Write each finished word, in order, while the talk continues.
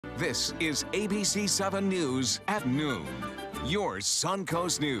This is ABC 7 News at noon. Your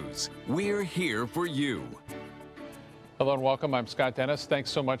Suncoast News. We're here for you. Hello and welcome. I'm Scott Dennis.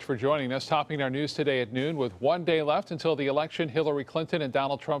 Thanks so much for joining us. Topping our news today at noon, with one day left until the election, Hillary Clinton and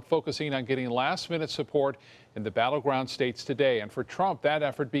Donald Trump focusing on getting last-minute support in the battleground states today. And for Trump, that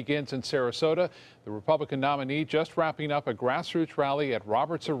effort begins in Sarasota. The Republican nominee just wrapping up a grassroots rally at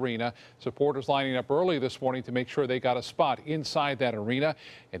Roberts Arena. Supporters lining up early this morning to make sure they got a spot inside that arena.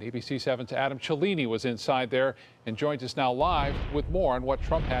 And ABC 7's Adam Cellini was inside there and joins us now live with more on what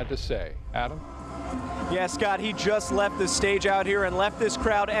Trump had to say. Adam? Yeah, Scott, he just left the stage out here and left this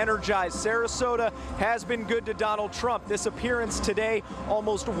crowd energized. Sarasota has been good to Donald Trump. This appearance today,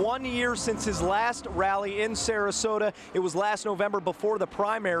 almost 1 year since his last rally in Sarasota. It was last November before the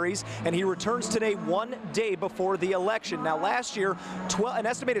primaries, and he returns today 1 day before the election. Now, last year, an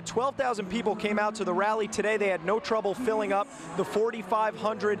estimated 12,000 people came out to the rally. Today, they had no trouble filling up the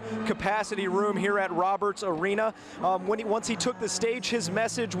 4,500 capacity room here at Roberts Arena. Once he took the stage, his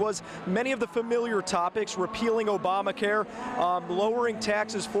message was many of the familiar topics: repealing Obamacare, lowering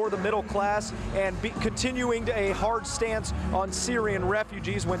taxes for the middle class, and continuing a hard stance on Syrian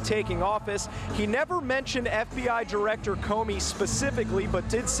refugees when taking office. He never mentioned FBI Director Comey specifically, but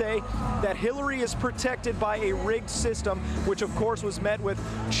did say that Hillary is protected by a rigged system, which of course was met with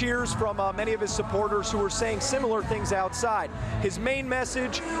cheers from many of his supporters who were saying similar things outside. His main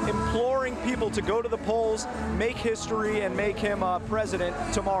message, imploring people to go to the polls, make history, and make him president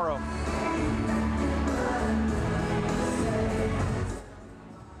tomorrow.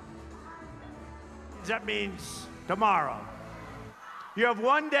 That means tomorrow. You have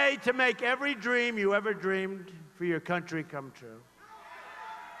 1 day to make every dream you ever dreamed for your country come true.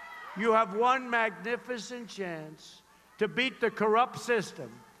 You have one magnificent chance to beat the corrupt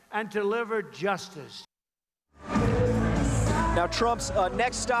system and deliver justice. Now, Trump's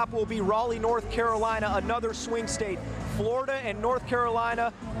next stop will be Raleigh, North Carolina, another swing state. Florida and North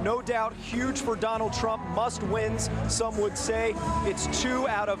Carolina, no doubt huge for Donald Trump, must wins, some would say. It's 2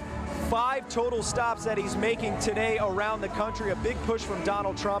 out of 5 total stops that he's making today around the country. A big push from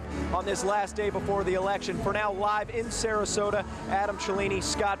Donald Trump on this last day before the election. For now, live in Sarasota, Adam Cellini.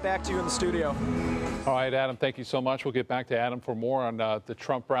 Scott, back to you in the studio. All right, Adam, thank you so much. We'll get back to Adam for more on the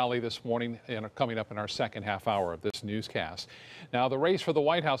Trump rally this morning and coming up in our second half hour of this newscast. Now, the race for the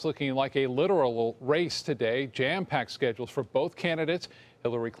White House looking like a literal race today. Jam-packed schedules for both candidates.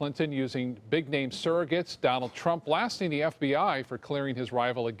 Hillary Clinton using big-name surrogates. Donald Trump blasting the FBI for clearing his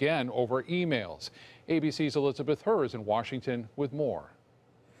rival again over emails. ABC's Elizabeth Hers in Washington with more.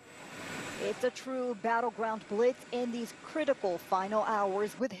 It's a true battleground blitz in these critical final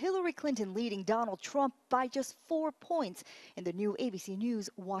hours, with Hillary Clinton leading Donald Trump by just 4 points in the new ABC News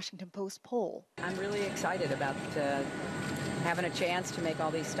Washington Post poll. I'm really excited about having a chance to make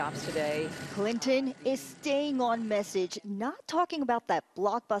all these stops today. Clinton is staying on message, not talking about that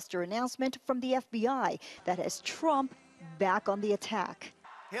blockbuster announcement from the FBI that has Trump back on the attack.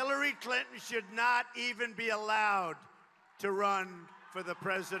 Hillary Clinton should not even be allowed to run for the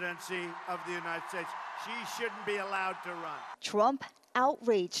presidency of the United States. She shouldn't be allowed to run. Trump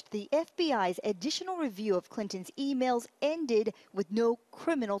outraged the FBI's additional review of Clinton's emails ended with no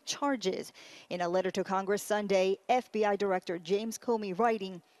criminal charges. In a letter to Congress Sunday, FBI Director James Comey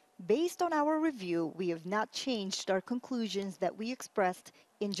writing, "Based on our review, we have not changed our conclusions that we expressed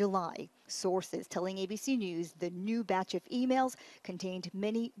in July." Sources telling ABC News the new batch of emails contained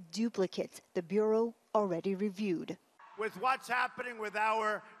many duplicates the Bureau already reviewed. With what's happening with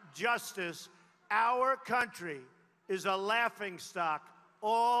our justice, our country is a laughingstock.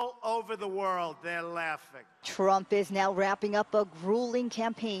 All over the world, they're laughing. Trump is now wrapping up a grueling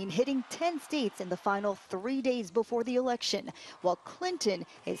campaign, hitting 10 states in the final 3 days before the election, while Clinton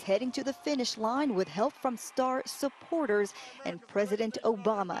is heading to the finish line with help from star supporters and President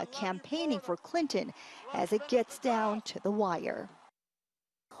Obama campaigning for Clinton as it gets down to the wire.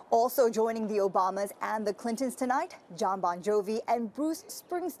 Also joining the Obamas and the Clintons tonight, John Bon Jovi and Bruce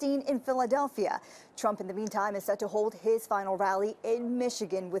Springsteen in Philadelphia. Trump, in the meantime, is set to hold his final rally in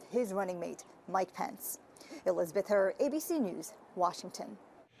Michigan with his running mate, Mike Pence. Elizabeth Hur, ABC News, Washington.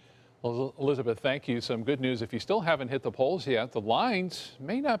 Well, Elizabeth, thank you. Some good news. If you still haven't hit the polls yet, the lines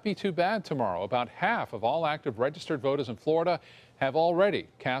may not be too bad tomorrow. About half of all active registered voters in Florida have already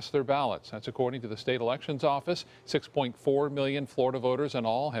cast their ballots. That's according to the state elections office. 6.4 million Florida voters in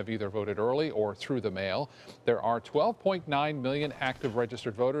all have either voted early or through the mail. There are 12.9 million active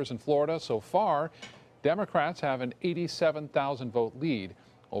registered voters in Florida. So far, Democrats have an 87,000 vote lead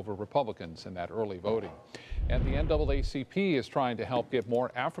over Republicans in that early voting. And the NAACP is trying to help get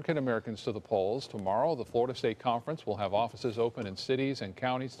more African Americans to the polls. Tomorrow, the Florida State Conference will have offices open in cities and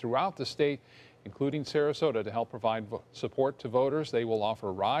counties throughout the state, including Sarasota, to help provide support to voters. They will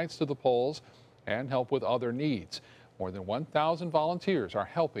offer rides to the polls and help with other needs. More than 1,000 volunteers are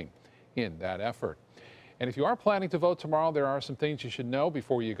helping in that effort. And if you are planning to vote tomorrow, there are some things you should know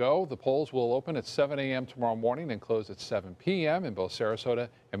before you go. The polls will open at 7 a.m. tomorrow morning and close at 7 p.m. in both Sarasota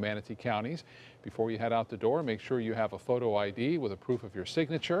and Manatee counties. Before you head out the door, make sure you have a photo ID with a proof of your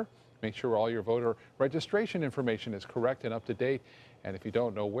signature. Make sure all your voter registration information is correct and up to date. And if you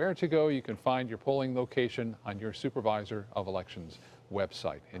don't know where to go, you can find your polling location on your Supervisor of Elections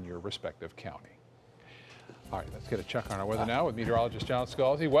website in your respective county. All right, let's get a check on our weather now with meteorologist John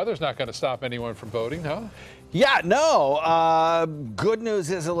Scalzi. Weather's not going to stop anyone from voting, huh? Yeah, no. Good news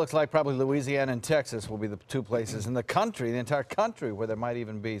is it looks like probably Louisiana and Texas will be the two places in the country, the entire country, where there might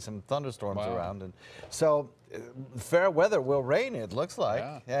even be some thunderstorms around. And so fair weather will reign, it looks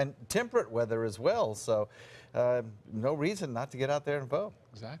like, and temperate weather as well. So no reason not to get out there and vote.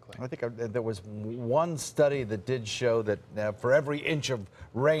 Exactly. I think there was one study that did show that for every inch of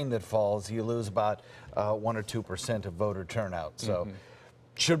rain that falls, you lose about 1 or 2% of voter turnout. So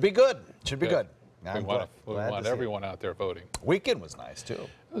should be good. Should be good. We want everyone out there voting. Weekend was nice, too.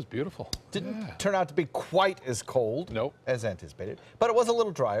 It was beautiful. Didn't turn out to be quite as cold as anticipated, but it was a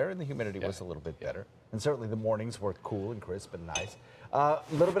little drier and the humidity was a little bit better. And certainly the mornings were cool and crisp and nice. A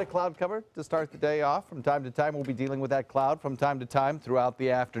little bit of cloud cover to start the day off. From time to time, we'll be dealing with that cloud from time to time throughout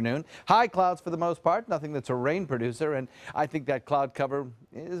the afternoon. High clouds for the most part, nothing that's a rain producer, and I think that cloud cover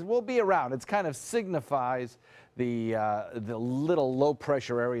will be around. It kind of signifies the little low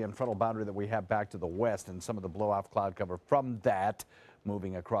pressure area and frontal boundary that we have back to the west, and some of the blow-off cloud cover from that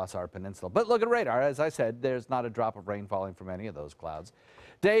moving across our peninsula. But look at radar. As I said, there's not a drop of rain falling from any of those clouds.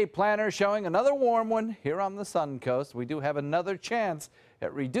 Day planner showing another warm one here on the Sun Coast. We do have another chance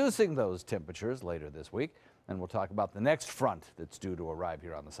at reducing those temperatures later this week, and we'll talk about the next front that's due to arrive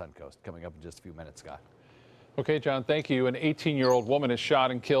here on the Sun Coast coming up in just a few minutes, Scott. Okay, John, thank you. An 18-year-old woman is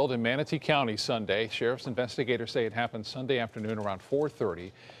shot and killed in Manatee County Sunday. Sheriff's investigators say it happened Sunday afternoon around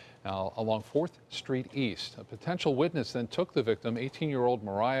 4:30 along 4th Street East. A potential witness then took the victim, 18-year-old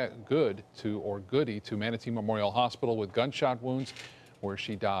Mariah Goody, to Manatee Memorial Hospital with gunshot wounds, where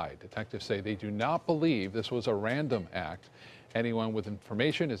she died. Detectives say they do not believe this was a random act. Anyone with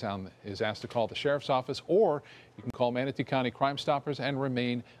information is asked to call the sheriff's office, or you can call Manatee County Crime Stoppers and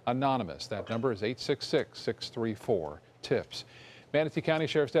remain anonymous. That number is 866-634-TIPS. Manatee County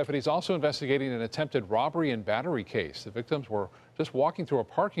Sheriff's deputies also investigating an attempted robbery and battery case. The victims were just walking through a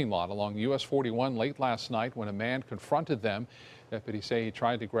parking lot along US 41 late last night when a man confronted them. Deputies say he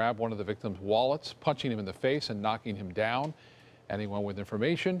tried to grab one of the victim's wallets, punching him in the face and knocking him down. Anyone with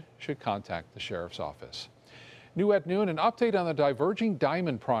information should contact the sheriff's office. New at noon, an update on the Diverging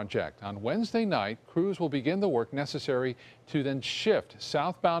Diamond project. On Wednesday night, crews will begin the work necessary to then shift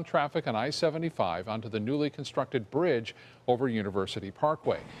southbound traffic on I-75 onto the newly constructed bridge over University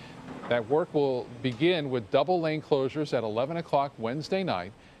Parkway. That work will begin with double lane closures at 11 o'clock Wednesday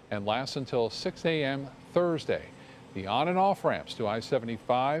night and last until 6 a.m. Thursday. The on and off ramps to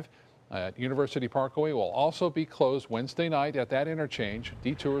I-75 at University Parkway will also be closed Wednesday night at that interchange.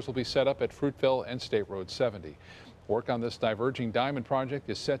 Detours will be set up at Fruitville and State Road 70. Work on this Diverging Diamond project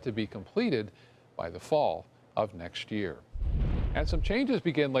is set to be completed by the fall of next year. And some changes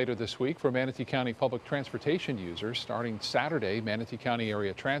begin later this week for Manatee County public transportation users. Starting Saturday, Manatee County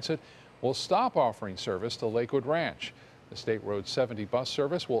Area Transit will stop offering service to Lakewood Ranch. The State Road 70 bus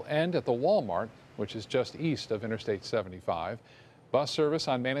service will end at the Walmart, which is just east of Interstate 75. Bus service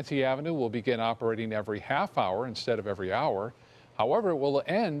on Manatee Avenue will begin operating every half hour instead of every hour. However, it will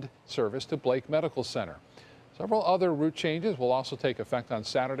end service to Blake Medical Center. Several other route changes will also take effect on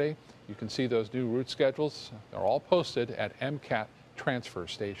Saturday. You can see those new route schedules. They're all posted at MCAT transfer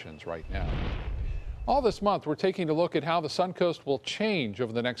stations right now. All this month, we're taking a look at how the Suncoast will change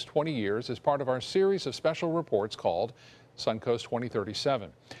over the next 20 years as part of our series of special reports called Suncoast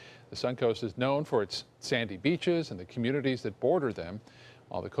 2037. The Suncoast is known for its sandy beaches and the communities that border them.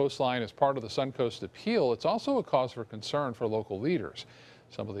 While the coastline is part of the Suncoast appeal, it's also a cause for concern for local leaders.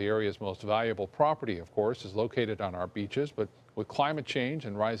 Some of the area's most valuable property, of course, is located on our beaches, but with climate change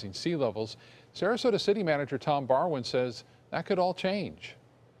and rising sea levels, Sarasota City Manager Tom Barwin says that could all change.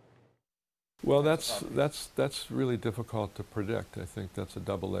 Well, that's really difficult to predict. I think that's a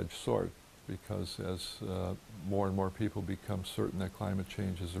double-edged sword, because as more and more people become certain that climate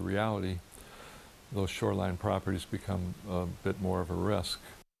change is a reality, those shoreline properties become a bit more of a risk.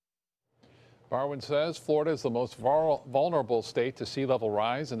 Barwin says Florida is the most vulnerable state to sea level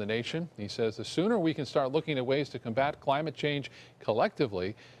rise in the nation. He says the sooner we can start looking at ways to combat climate change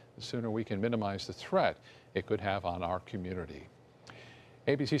collectively, the sooner we can minimize the threat it could have on our community.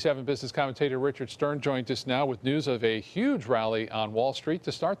 ABC 7 business commentator Richard Stern joins us now with news of a huge rally on Wall Street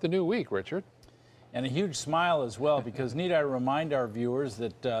to start the new week. Richard. And a huge smile as well, because need I remind our viewers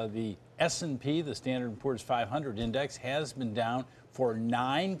that the S&P, the Standard & Poor's 500 index, has been down for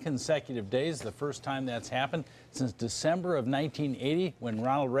 9 consecutive days, the first time that's happened since December of 1980, when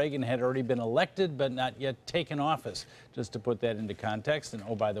Ronald Reagan had already been elected but not yet taken office, just to put that into context. And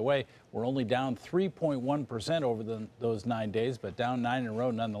oh, by the way, we're only down 3.1% over those 9 days, but down 9 in a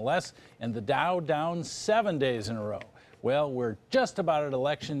row nonetheless, and the Dow down 7 days in a row. Well, we're just about at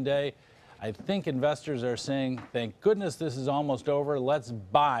Election Day. I think investors are saying, thank goodness this is almost over. Let's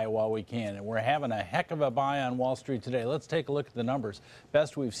buy while we can. And we're having a heck of a buy on Wall Street today. Let's take a look at the numbers.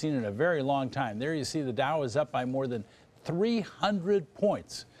 Best we've seen in a very long time. There you see the Dow is up by more than 300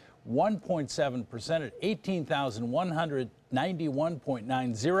 points, 1.7% at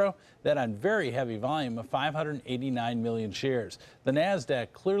 18,191.90. That on very heavy volume of 589 million shares. The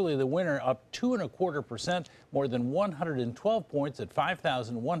NASDAQ clearly the winner, up 2.25%, more than 112 points at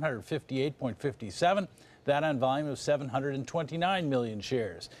 5,158.57. That on volume of 729 million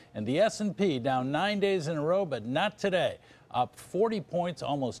shares. And the S&P down 9 days in a row, but not today, up 40 points,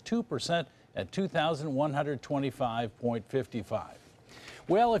 almost 2% at 2,125.55.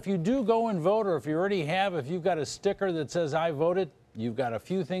 Well, if you do go and vote, or if you already have, if you've got a sticker that says I voted, you've got a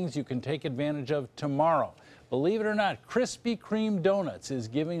few things you can take advantage of tomorrow. Believe it or not, Krispy Kreme Donuts is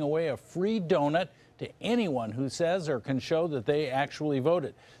giving away a free donut to anyone who says or can show that they actually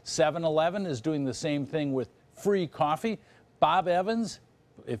voted. 7-Eleven is doing the same thing with free coffee. Bob Evans,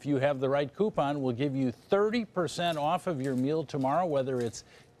 if you have the right coupon, will give you 30% off of your meal tomorrow, whether it's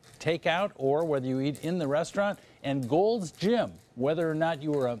takeout or whether you eat in the restaurant. And Gold's Gym, whether or not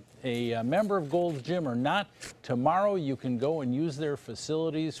you are a member of Gold's Gym or not, tomorrow you can go and use their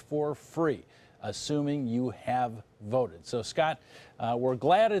facilities for free, assuming you have voted. So, Scott, we're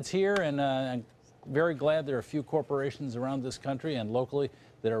glad it's here, and I'm very glad there are a few corporations around this country and locally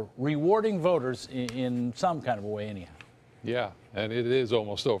that are rewarding voters in some kind of a way anyhow. Yeah, and it is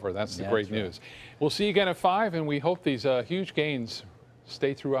almost over. That's the great news. We'll see you again at 5, and we hope these huge gains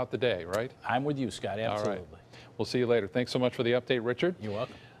stay throughout the day, right? I'm with you, Scott, absolutely. All right. We'll see you later. Thanks so much for the update, Richard. You're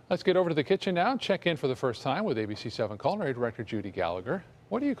welcome. Let's get over to the kitchen now and check in for the first time with ABC 7 culinary director Judy Gallagher.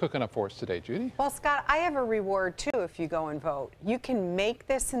 What are you cooking up for us today, Judy? Well, Scott, I have a reward, too, if you go and vote. You can make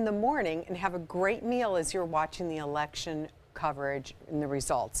this in the morning and have a great meal as you're watching the election coverage and the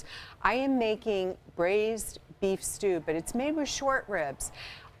results. I am making braised beef stew, but it's made with short ribs.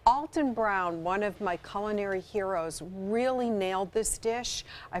 Alton Brown, one of my culinary heroes, really nailed this dish.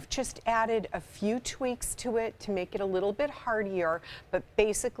 I've just added a few tweaks to it to make it a little bit heartier, but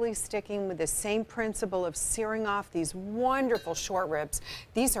basically sticking with the same principle of searing off these wonderful short ribs.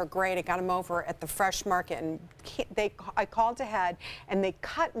 These are great. I got them over at the Fresh Market, and I called ahead, and they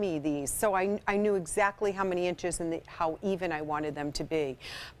cut me these, so I knew exactly how many inches and how even I wanted them to be.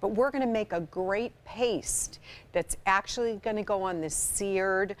 But we're going to make a great paste that's actually going to go on the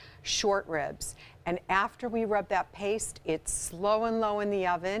seared short ribs. And after we rub that paste, it's slow and low in the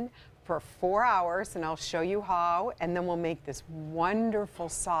oven for 4 hours, and I'll show you how, and then we'll make this wonderful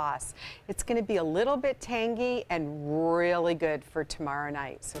sauce. It's going to be a little bit tangy and really good for tomorrow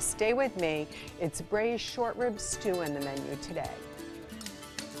night. So stay with me. It's braised short rib stew in the menu today.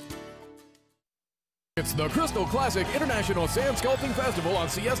 It's the Crystal Classic International Sand Sculpting Festival on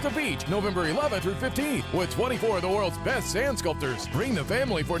Siesta Beach, November 11th through 15th, with 24 of the world's best sand sculptors. Bring the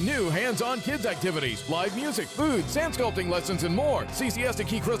family for new hands-on kids activities, live music, food, sand sculpting lessons, and more. See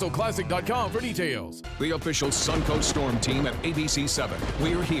SiestaKeyCrystalClassic.com for details. The official Suncoast Storm team at ABC 7.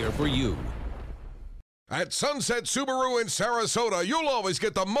 We're here for you. At Sunset Subaru in Sarasota, you'll always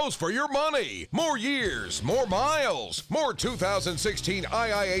get the most for your money. More years, more miles, more 2016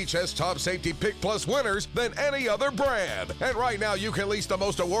 IIHS Top Safety Pick Plus winners than any other brand. And right now, you can lease the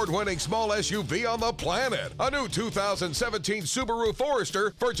most award-winning small SUV on the planet. A new 2017 Subaru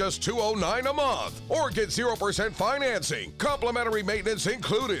Forester for just $209 a month. Or get 0% financing. Complimentary maintenance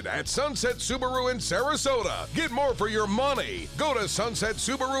included at Sunset Subaru in Sarasota. Get more for your money. Go to Sunset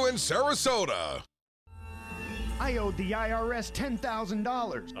Subaru in Sarasota. I owed the IRS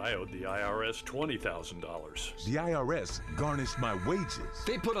 $10,000. I owed the IRS $20,000. The IRS garnished my wages.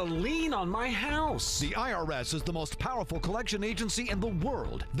 They put a lien on my house. The IRS is the most powerful collection agency in the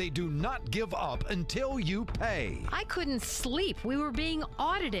world. They do not give up until you pay. I couldn't sleep. We were being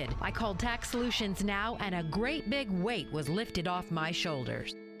audited. I called Tax Solutions Now, and a great big weight was lifted off my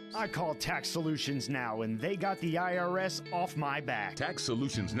shoulders. I called Tax Solutions Now, and they got the IRS off my back. Tax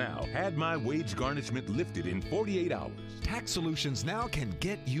Solutions Now had my wage garnishment lifted in 48 hours. Tax Solutions Now can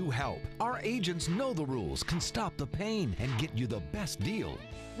get you help. Our agents know the rules, can stop the pain, and get you the best deal.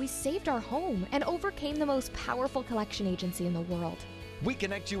 We saved our home and overcame the most powerful collection agency in the world. We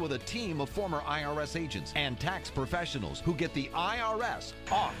connect you with a team of former IRS agents and tax professionals who get the IRS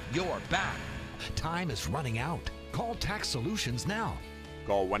off your back. Time is running out. Call Tax Solutions now.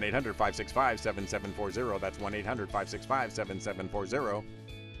 Call 1-800-565-7740. That's 1-800-565-7740.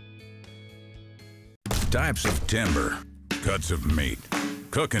 Types of timber, cuts of meat,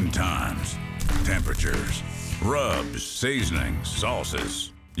 cooking times, temperatures, rubs, seasonings,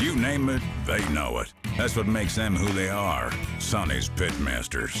 sauces. You name it, they know it. That's what makes them who they are, Sonny's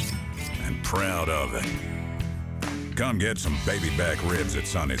Pitmasters. And proud of it. Come get some baby back ribs at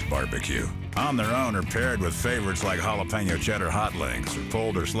Sonny's Barbecue. On their own or paired with favorites like jalapeno cheddar hot links or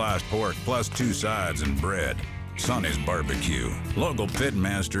pulled or sliced pork plus 2 sides and bread. Sonny's Barbecue. Local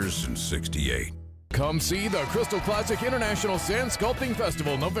Pitmasters since '68. Come see the Crystal Classic International Sand Sculpting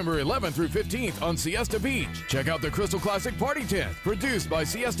Festival November 11th through 15th on Siesta Beach. Check out the Crystal Classic Party Tent, produced by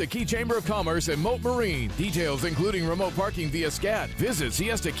Siesta Key Chamber of Commerce and Moat Marine. Details including remote parking via SCAT. Visit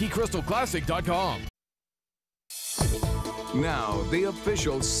SiestaKeyCrystalClassic.com. Now, the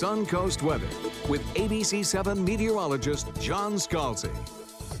official Suncoast weather with ABC7 meteorologist John Scalzi.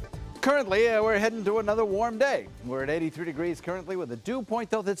 Currently, we're heading to another warm day. We're at 83 degrees currently with a dew point,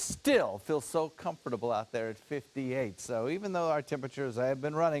 though, that still feels so comfortable out there at 58. So even though our temperatures have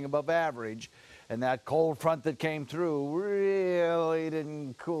been running above average and that cold front that came through really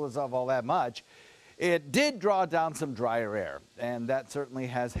didn't cool us off all that much, it did draw down some drier air, and that certainly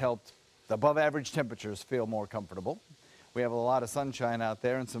has helped the above average temperatures feel more comfortable. We have a lot of sunshine out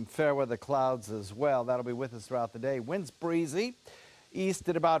there and some fair weather clouds as well. That'll be with us throughout the day. Winds breezy, east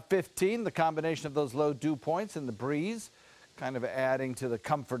at about 15. The combination of those low dew points and the breeze kind of adding to the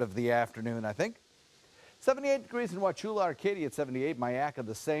comfort of the afternoon, I think. 78 degrees in Wauchula, Arcadia at 78. Mayaca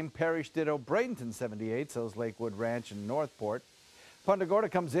the same. Parrish ditto. Bradenton 78. So is Lakewood Ranch and Northport. Punta Gorda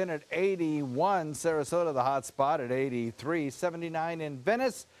comes in at 81. Sarasota, the hot spot, at 83. 79 in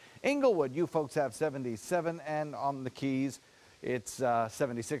Venice. Inglewood, you folks have 77, and on the Keys, it's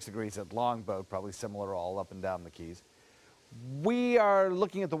 76 degrees at Longboat, probably similar all up and down the Keys. We are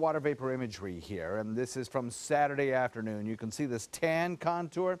looking at the water vapor imagery here, and this is from Saturday afternoon. You can see this tan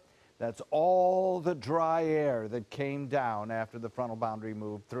contour. That's all the dry air that came down after the frontal boundary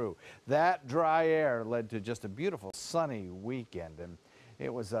moved through. That dry air led to just a beautiful sunny weekend, and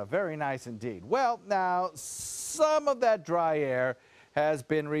it was very nice indeed. Well, now, some of that dry air has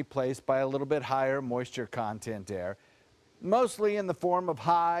been replaced by a little bit higher moisture content air, mostly in the form of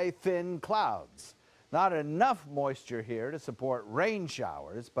high, thin clouds. Not enough moisture here to support rain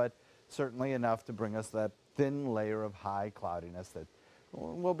showers, but certainly enough to bring us that thin layer of high cloudiness that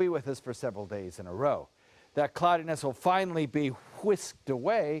will be with us for several days in a row. That cloudiness will finally be whisked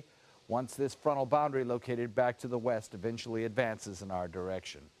away once this frontal boundary located back to the west eventually advances in our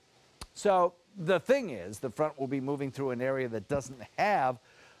direction. So the thing is, the front will be moving through an area that doesn't have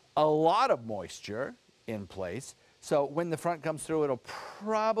a lot of moisture in place. So when the front comes through, it'll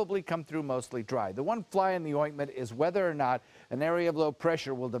probably come through mostly dry. The one fly in the ointment is whether or not an area of low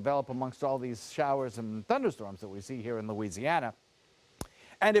pressure will develop amongst all these showers and thunderstorms that we see here in Louisiana.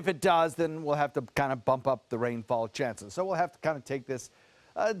 And if it does, then we'll have to kind of bump up the rainfall chances. So we'll have to kind of take this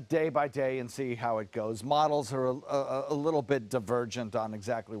day by day and see how it goes. Models are a little bit divergent on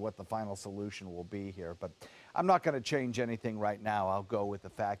exactly what the final solution will be here, but I'm not going to change anything right now. I'll go with the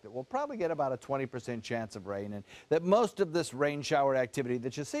fact that we'll probably get about a 20% chance of rain, and that most of this rain shower activity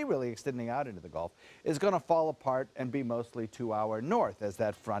that you see really extending out into the Gulf is going to fall apart and be mostly to our north as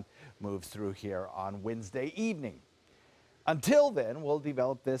that front moves through here on Wednesday evening. Until then, we'll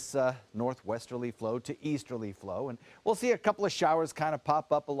develop this northwesterly flow to easterly flow, and we'll see a couple of showers kind of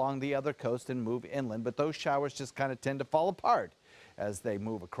pop up along the other coast and move inland, but those showers just kind of tend to fall apart as they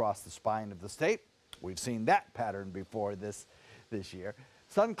move across the spine of the state. We've seen that pattern before this year.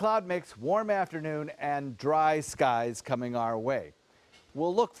 Sun cloud mix, warm afternoon, and dry skies coming our way.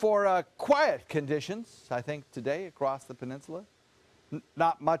 We'll look for quiet conditions, I think, today across the peninsula.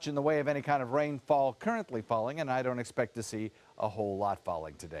 Not much in the way of any kind of rainfall currently falling, and I don't expect to see a whole lot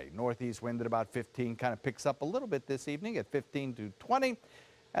falling today. Northeast wind at about 15 kind of picks up a little bit this evening at 15 to 20,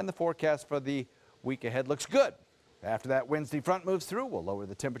 and the forecast for the week ahead looks good. After that Wednesday front moves through, we'll lower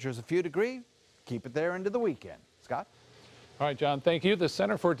the temperatures a few degrees, keep it there into the weekend. Scott? All right, John, thank you. The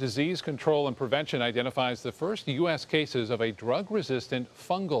Center for Disease Control and Prevention identifies the first U.S. cases of a drug-resistant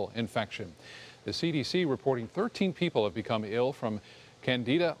fungal infection. The CDC reporting 13 people have become ill from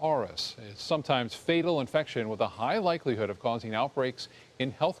Candida auris is sometimes fatal infection with a high likelihood of causing outbreaks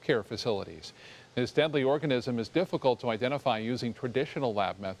in healthcare facilities. This deadly organism is difficult to identify using traditional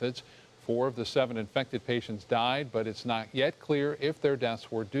lab methods. 4 of the 7 infected patients died, but it's not yet clear if their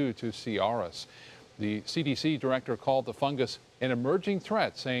deaths were due to C. auris. The CDC director called the fungus an emerging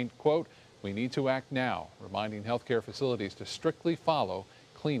threat, saying, quote, "We need to act now," reminding healthcare facilities to strictly follow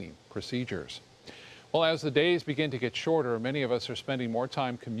cleaning procedures. Well, as the days begin to get shorter, many of us are spending more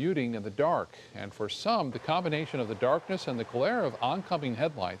time commuting in the dark. And for some, the combination of the darkness and the glare of oncoming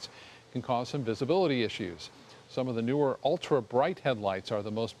headlights can cause some visibility issues. Some of the newer ultra-bright headlights are the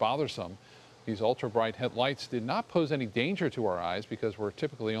most bothersome. These ultra-bright headlights did not pose any danger to our eyes because we're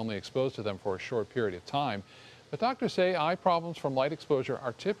typically only exposed to them for a short period of time. But doctors say eye problems from light exposure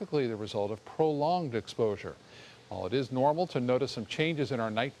are typically the result of prolonged exposure. While it is normal to notice some changes in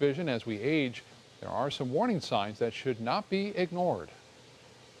our night vision as we age, there are some warning signs that should not be ignored.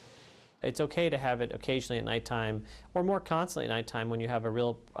 It's okay to have it occasionally at nighttime or more constantly at nighttime when you have a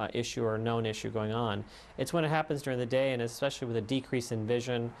real issue or known issue going on. It's when it happens during the day, and especially with a decrease in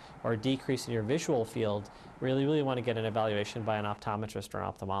vision or a decrease in your visual field, really want to get an evaluation by an optometrist or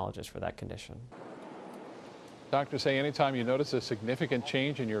an ophthalmologist for that condition. Doctors say anytime you notice a significant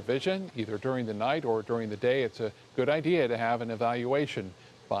change in your vision, either during the night or during the day, it's a good idea to have an evaluation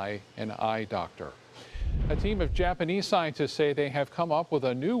by an eye doctor. A team of Japanese scientists say they have come up with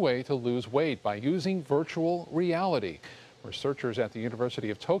a new way to lose weight by using virtual reality. Researchers at the University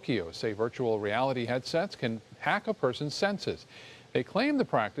of Tokyo say virtual reality headsets can hack a person's senses. They claim the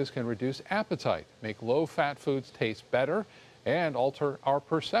practice can reduce appetite, make low-fat foods taste better, and alter our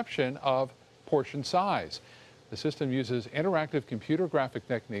perception of portion size. The system uses interactive computer graphic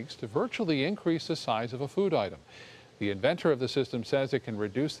techniques to virtually increase the size of a food item. The inventor of the system says it can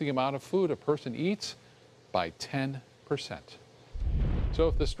reduce the amount of food a person eats by 10%. So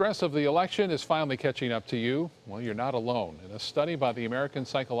if the stress of the election is finally catching up to you, well, you're not alone. In a study by the American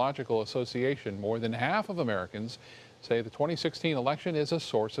Psychological Association, more than half of Americans say the 2016 election is a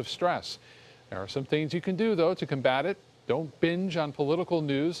source of stress. There are some things you can do, though, to combat it. Don't binge on political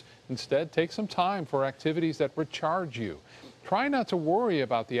news. Instead, take some time for activities that recharge you. Try not to worry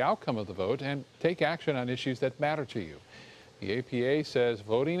about the outcome of the vote and take action on issues that matter to you. The APA says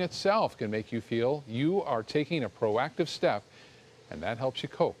voting itself can make you feel you are taking a proactive step, and that helps you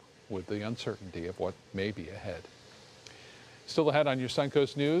cope with the uncertainty of what may be ahead. Still ahead on your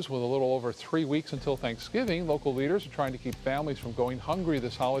Suncoast News, with a little over 3 weeks until Thanksgiving, local leaders are trying to keep families from going hungry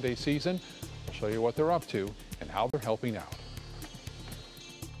this holiday season. We'll show you what they're up to and how they're helping out.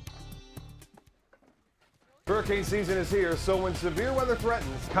 Hurricane season is here, so when severe weather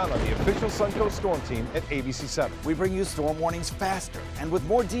threatens, count on the official Suncoast Storm Team at ABC7. We bring you storm warnings faster and with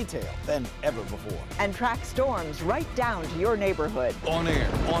more detail than ever before. And track storms right down to your neighborhood. On air,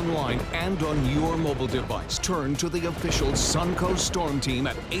 online, and on your mobile device, turn to the official Suncoast Storm Team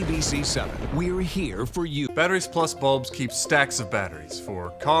at ABC7. We're here for you. Batteries Plus bulbs keep stacks of batteries for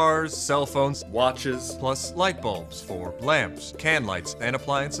cars, cell phones, watches, plus light bulbs for lamps, can lights, and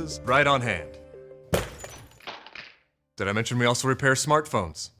appliances right on hand. Did I mention we also repair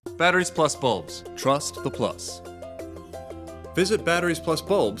smartphones? Batteries Plus bulbs. Trust the plus. Visit Batteries Plus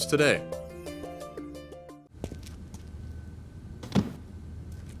bulbs today.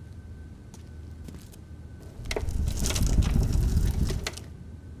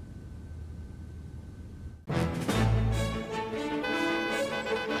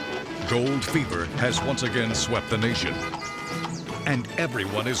 Gold fever has once again swept the nation. And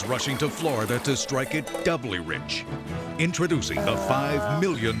everyone is rushing to Florida to strike it doubly rich. Introducing the $5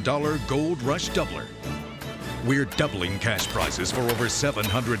 million Gold Rush Doubler. We're doubling cash prizes for over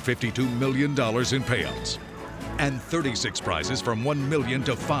 $752 million in payouts. And 36 prizes from $1 million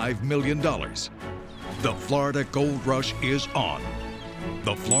to $5 million. The Florida Gold Rush is on.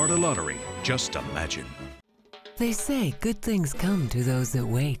 The Florida Lottery, just imagine. They say good things come to those that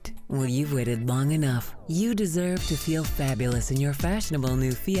wait. Well, you've waited long enough. You deserve to feel fabulous in your fashionable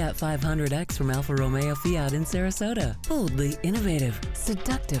new Fiat 500X from Alfa Romeo Fiat in Sarasota. Boldly innovative,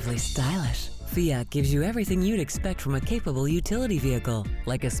 seductively stylish. Fiat gives you everything you'd expect from a capable utility vehicle,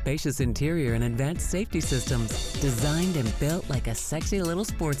 like a spacious interior and advanced safety systems, designed and built like a sexy little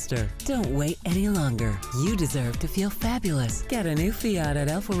Sportster. Don't wait any longer. You deserve to feel fabulous. Get a new Fiat at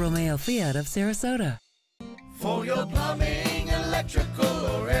Alfa Romeo Fiat of Sarasota. For your plumbing, electrical,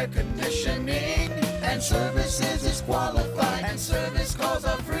 or air conditioning, and services is qualified, and service calls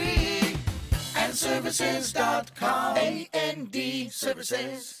are free. And services.com, A-N-D,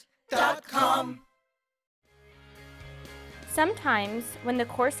 services.com. Sometimes, when the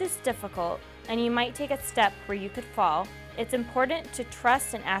course is difficult and you might take a step where you could fall, It's important to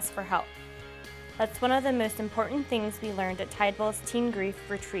trust and ask for help. That's one of the most important things we learned at Tidewell's Teen Grief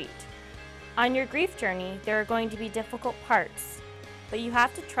Retreat. On your grief journey, there are going to be difficult parts, but you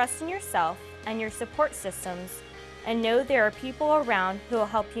have to trust in yourself and your support systems and know there are people around who will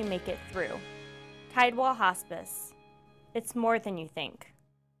help you make it through. Tidewell Hospice. It's more than you think.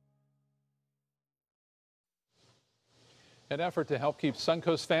 An effort to help keep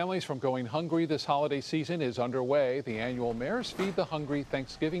Suncoast families from going hungry this holiday season is underway. The annual Mayor's Feed the Hungry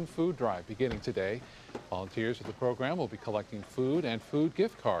Thanksgiving Food Drive beginning today. Volunteers of the program will be collecting food and food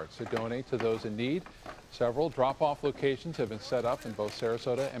gift cards to donate to those in need. Several drop-off locations have been set up in both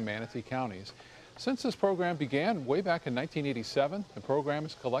Sarasota and Manatee counties. Since this program began way back in 1987, the program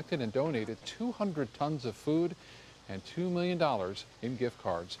has collected and donated 200 tons of food and $2 million in gift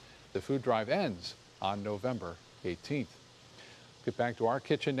cards. The food drive ends on November 18th. Get back to our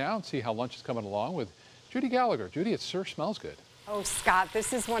kitchen now and see how lunch is coming along with Judy Gallagher. Judy, it sure smells good. Oh, Scott,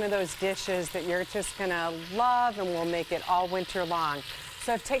 this is one of those dishes that you're just going to love, and we'll make it all winter long.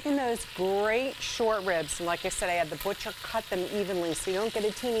 So I've taken those great short ribs, and like I said, I had the butcher cut them evenly so you don't get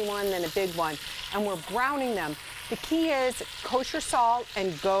a teeny one then a big one, and we're browning them. The key is kosher salt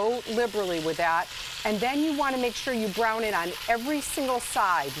and go liberally with that, and then you want to make sure you brown it on every single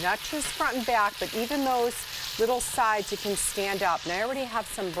side, not just front and back, but even those little sides you can stand up. And I already have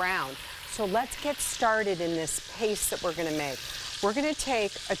some brown. So let's get started in this paste that we're going to make. We're going to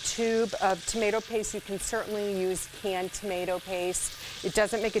take a tube of tomato paste. You can certainly use canned tomato paste. It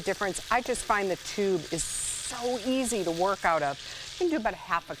doesn't make a difference. I just find the tube is so easy to work out of. You can do about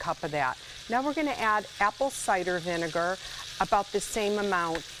half a cup of that. Now we're going to add apple cider vinegar, about the same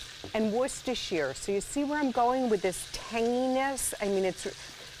amount, and Worcestershire. So you see where I'm going with this tanginess? I mean,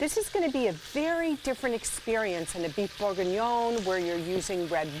 this is going to be a very different experience than a beef bourguignon where you're using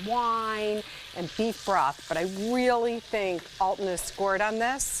red wine and beef broth, but I really think Alton has scored on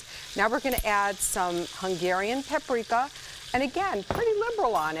this. Now we're going to add some Hungarian paprika, and again, pretty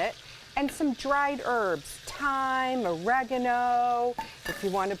liberal on it, and some dried herbs, thyme, oregano. If you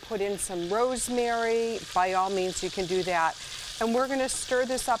want to put in some rosemary, by all means you can do that. And we're going to stir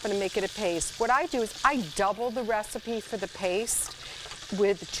this up and make it a paste. What I do is I double the recipe for the paste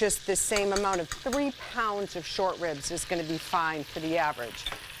with just the same amount of 3 pounds of short ribs is going to be fine for the average.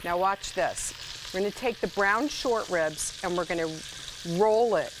 Now watch this. We're going to take the brown short ribs and we're going to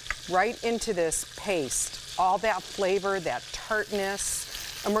roll it right into this paste. All that flavor, that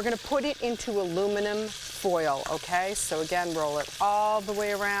tartness, and we're going to put it into aluminum foil, okay? So again, roll it all the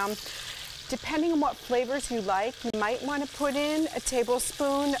way around. Depending on what flavors you like, you might want to put in a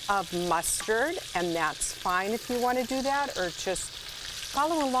tablespoon of mustard, and that's fine if you want to do that, or just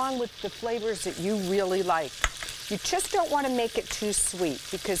follow along with the flavors that you really like. You just don't want to make it too sweet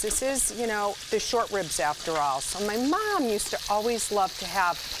because this is, you know, the short ribs after all. So my mom used to always love to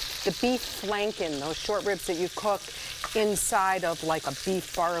have the beef flanken, those short ribs that you cook inside of like a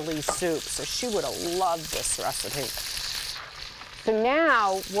beef barley soup. So she would have loved this recipe. So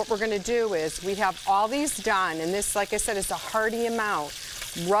now what we're going to do is we have all these done, and this, like I said, is a hearty amount.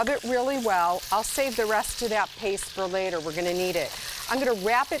 Rub it really well. I'll save the rest of that paste for later. We're going to need it. I'm going to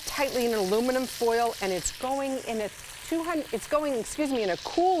wrap it tightly in aluminum foil, and it's going in a in a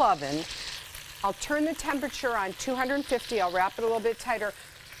cool oven. I'll turn the temperature on 250. I'll wrap it a little bit tighter.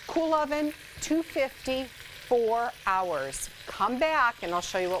 Cool oven, 250, 4 hours. Come back, and I'll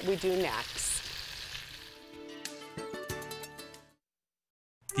show you what we do next.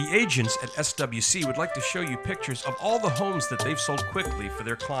 The agents at SWC would like to show you pictures of all the homes that they've sold quickly for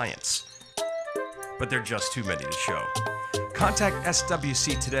their clients. But they're just too many to show. Contact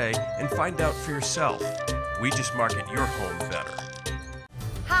SWC today and find out for yourself. We just market your home better.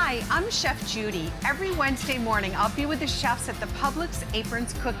 Hi, I'm Chef Judy. Every Wednesday morning, I'll be with the chefs at the Publix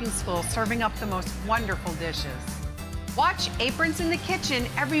Aprons Cooking School serving up the most wonderful dishes. Watch Aprons in the Kitchen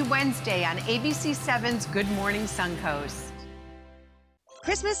every Wednesday on ABC7's Good Morning Suncoast.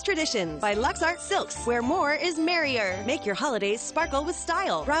 Christmas Traditions by LuxArt Silks, where more is merrier. Make your holidays sparkle with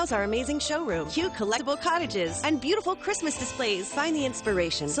style. Browse our amazing showroom, cute collectible cottages, and beautiful Christmas displays. Find the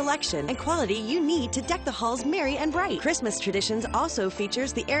inspiration, selection, and quality you need to deck the halls merry and bright. Christmas Traditions also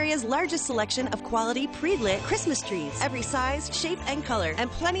features the area's largest selection of quality pre-lit Christmas trees, every size, shape, and color, and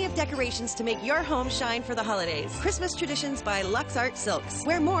plenty of decorations to make your home shine for the holidays. Christmas Traditions by LuxArt Silks,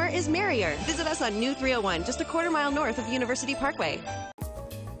 where more is merrier. Visit us on New 301, just a quarter-mile north of University Parkway.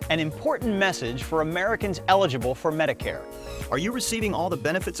 An important message for Americans eligible for Medicare. Are you receiving all the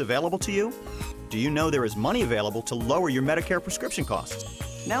benefits available to you? Do you know there is money available to lower your Medicare prescription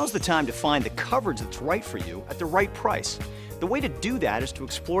costs? Now's the time to find the coverage that's right for you at the right price. The way to do that is to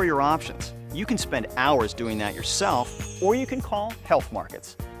explore your options. You can spend hours doing that yourself, or you can call Health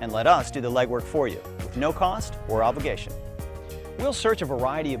Markets and let us do the legwork for you with no cost or obligation. We'll search a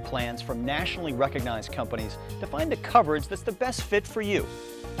variety of plans from nationally recognized companies to find the coverage that's the best fit for you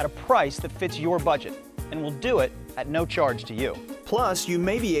at a price that fits your budget, and we'll do it at no charge to you. Plus, you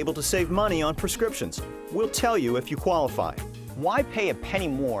may be able to save money on prescriptions. We'll tell you if you qualify. Why pay a penny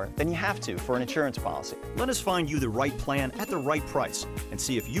more than you have to for an insurance policy? Let us find you the right plan at the right price and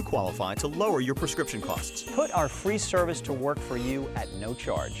see if you qualify to lower your prescription costs. Put our free service to work for you at no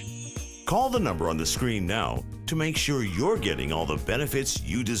charge. Call the number on the screen now to make sure you're getting all the benefits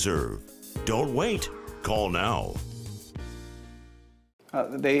you deserve. Don't wait. Call now.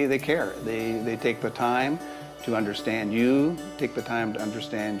 They care. They take the time to understand you, take the time to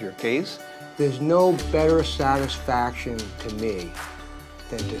understand your case. There's no better satisfaction to me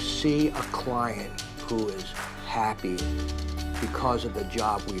than to see a client who is happy because of the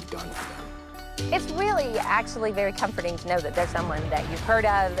job we've done for them. It's really actually very comforting to know that there's someone that you've heard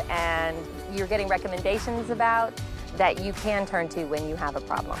of and you're getting recommendations about that you can turn to when you have a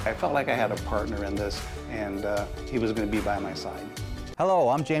problem. I felt like I had a partner in this, and he was going to be by my side. Hello,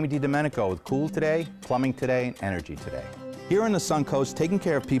 I'm Jamie DiDomenico with Cool Today, Plumbing Today, and Energy Today. Here in the Suncoast, taking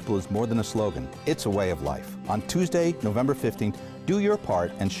care of people is more than a slogan. It's a way of life. On Tuesday, November 15th, do your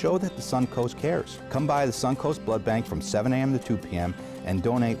part and show that the Suncoast cares. Come by the Suncoast Blood Bank from 7 a.m. to 2 p.m. and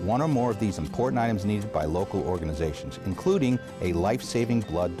donate one or more of these important items needed by local organizations, including a life-saving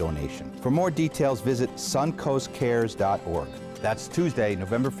blood donation. For more details, visit suncoastcares.org. That's Tuesday,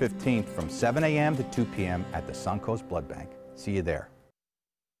 November 15th from 7 a.m. to 2 p.m. at the Suncoast Blood Bank. See you there.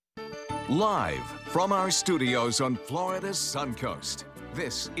 Live from our studios on Florida's Suncoast,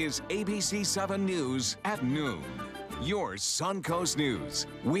 this is ABC 7 News at noon. Your Suncoast News.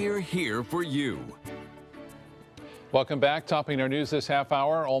 We're here for you. Welcome back. Topping our news this half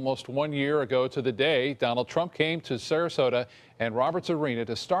hour, almost 1 year ago to the day, Donald Trump came to Sarasota and Roberts Arena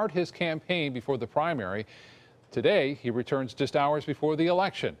to start his campaign before the primary. Today, he returns just hours before the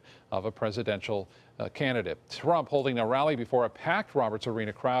election of a presidential candidate. Trump holding a rally before a packed Roberts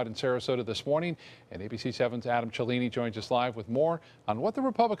Arena crowd in Sarasota this morning. And ABC 7's Adam Cellini joins us live with more on what the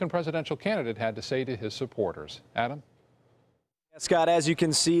Republican presidential candidate had to say to his supporters. Adam? Scott, as you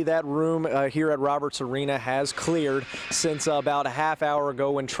can see, that room here at Roberts Arena has cleared since about a half hour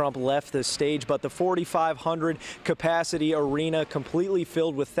ago when Trump left the stage, but the 4,500 capacity arena completely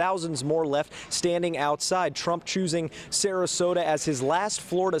filled with thousands more left standing outside. Trump choosing Sarasota as his last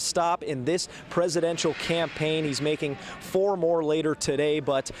Florida stop in this presidential campaign. He's making 4 more later today,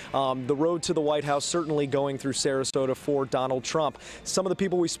 but the road to the White House certainly going through Sarasota for Donald Trump. Some of the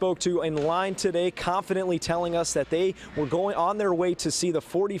people we spoke to in line today confidently telling us that they were going on their way to see the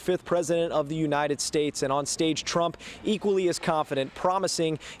 45th president of the United States, and on stage Trump equally as confident,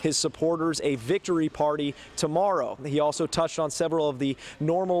 promising his supporters a victory party tomorrow. He also touched on several of the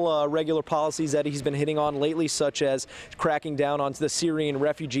normal regular policies that he's been hitting on lately, such as cracking down on the Syrian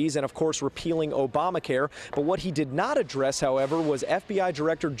refugees and of course repealing Obamacare. But what he did not address, however, was FBI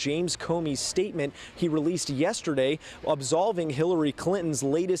Director James Comey's statement he released yesterday absolving Hillary Clinton's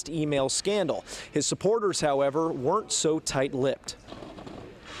latest email scandal. His supporters, however, weren't so tight-lipped.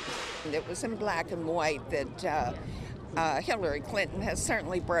 It was in black and white that Hillary Clinton has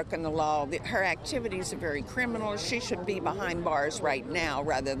certainly broken the law. Her activities are very criminal. She should be behind bars right now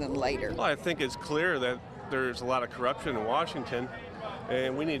rather than later. Well, I think it's clear that there's a lot of corruption in Washington,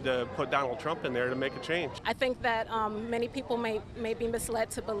 and we need to put Donald Trump in there to make a change. I think that many people may be misled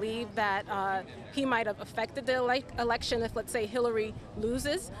to believe that he might have affected the election if, let's say, Hillary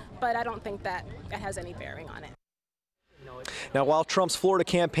loses, but I don't think that has any bearing on it. Now, while Trump's Florida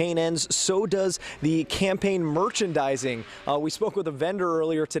campaign ends, so does the campaign merchandising. We spoke with a vendor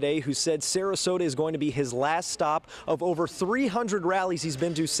earlier today who said Sarasota is going to be his last stop of over 300 rallies he's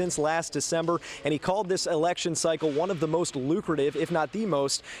been to since last December, and he called this election cycle one of the most lucrative, if not the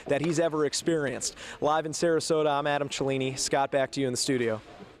most, that he's ever experienced. Live in Sarasota, I'm Adam Cellini. Scott, back to you in the studio.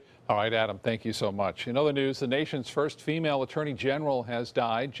 All right, Adam, thank you so much. In other news, the nation's first female attorney general has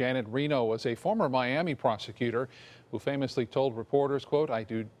died. Janet Reno was a former Miami prosecutor who famously told reporters, quote, "I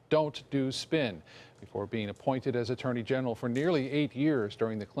don't do spin," before being appointed as attorney general for nearly 8 years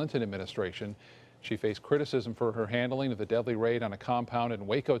during the Clinton administration. She faced criticism for her handling of the deadly raid on a compound in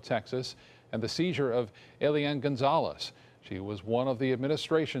Waco, Texas, and the seizure of Elian Gonzalez. She was one of the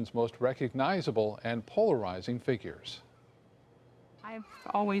administration's most recognizable and polarizing figures. I've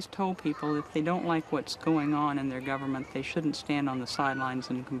always told people if they don't like what's going on in their government, they shouldn't stand on the sidelines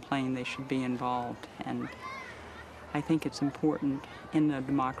and complain. They should be involved. And I think it's important in a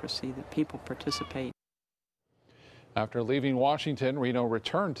democracy that people participate. After leaving Washington, Reno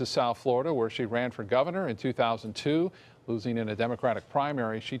returned to South Florida, where she ran for governor in 2002. Losing in a Democratic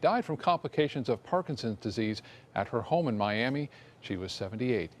primary, she died from complications of Parkinson's disease at her home in Miami. She was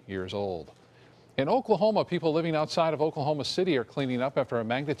 78 years old. In Oklahoma, people living outside of Oklahoma City are cleaning up after a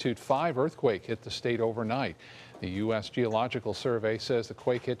magnitude 5 earthquake hit the state overnight. The U.S. Geological Survey says the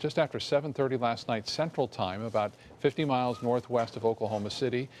quake hit just after 7:30 last night Central Time, about 50 miles northwest of Oklahoma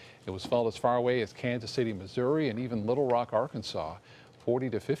City. It was felt as far away as Kansas City, Missouri, and even Little Rock, Arkansas. 40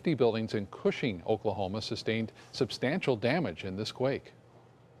 to 50 buildings in Cushing, Oklahoma, sustained substantial damage in this quake.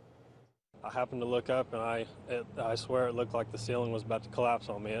 I happened to look up, and I swear it looked like the ceiling was about to collapse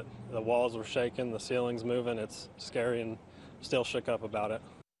on me. The walls were shaking, the ceiling's moving. It's scary, and still shook up about it.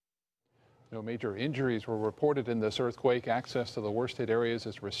 No major injuries were reported in this earthquake. Access to the worst hit areas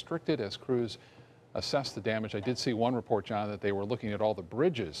is restricted as crews assess the damage. I did see one report, John, that they were looking at all the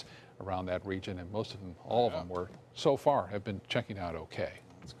bridges around that region, and most of them, all of them were, so far, have been checking out okay.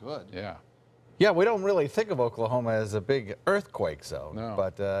 That's good. Yeah. Yeah, we don't really think of Oklahoma as a big earthquake zone, No.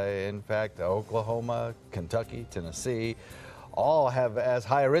 but in fact, Oklahoma, Kentucky, Tennessee, all have as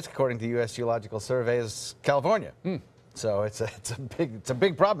high a risk, according to the U.S. Geological Survey, as California. So it's a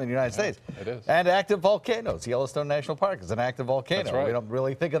big problem in the United States. It is. And active volcanoes. Yellowstone National Park is an active volcano. That's right. We don't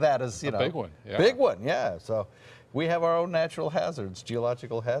really think of that as, A big one, yeah. Big one, yeah. So we have our own natural hazards,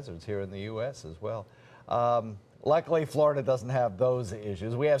 geological hazards here in the U.S. as well. Luckily, Florida doesn't have those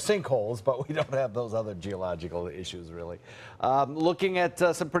issues. We have sinkholes, but we don't have those other geological issues, really. Looking at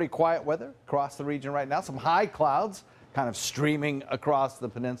some pretty quiet weather across the region right now. Some high clouds kind of streaming across the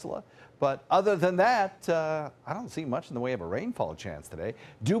peninsula. But other than that, I don't see much in the way of a rainfall chance today.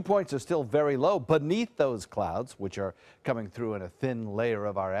 Dew points are still very low beneath those clouds, which are coming through in a thin layer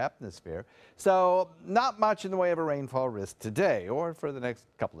of our atmosphere. So not much in the way of a rainfall risk today or for the next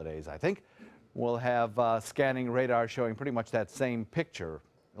couple of days, I think. We'll have scanning radar showing pretty much that same picture,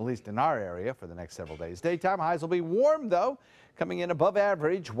 at least in our area, for the next several days. Daytime highs will be warm, though, coming in above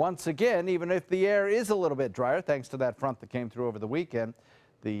average once again, even if the air is a little bit drier, thanks to that front that came through over the weekend.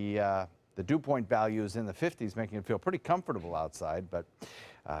 The dew point value is in the 50s, making it feel pretty comfortable outside. But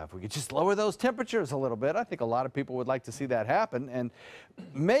if we could just lower those temperatures a little bit, I think a lot of people would like to see that happen. And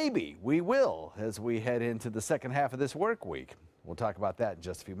maybe we will as we head into the second half of this work week. We'll talk about that in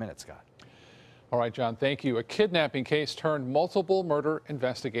just a few minutes, Scott. All right, John, thank you. A kidnapping case turned multiple murder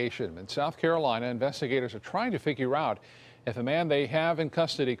investigation. In South Carolina, investigators are trying to figure out if a man they have in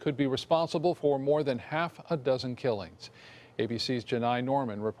custody could be responsible for more than half a dozen killings. ABC's Janai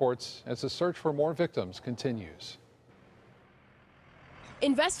Norman reports as the search for more victims continues.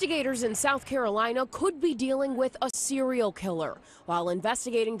 Investigators in South Carolina could be dealing with a serial killer. While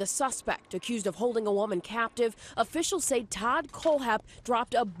investigating the suspect accused of holding a woman captive, officials say Todd Kohlhepp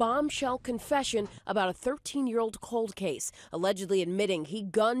dropped a bombshell confession about a 13-year-old cold case, allegedly admitting he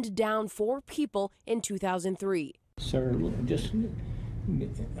gunned down 4 people in 2003. Sir, just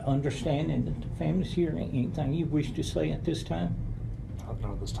understanding that the family's here. Anything you wish to say at this time?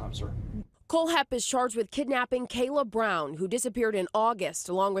 Not at this time, sir. Kohlhepp is charged with kidnapping Kayla Brown, who disappeared in August,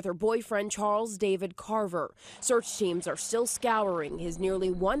 along with her boyfriend Charles David Carver. Search teams are still scouring his nearly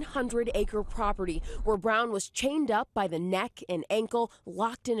 100-acre property, where Brown was chained up by the neck and ankle,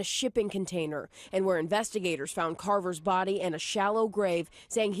 locked in a shipping container, and where investigators found Carver's body in a shallow grave,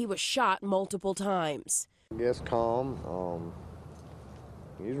 saying he was shot multiple times. I guess calm.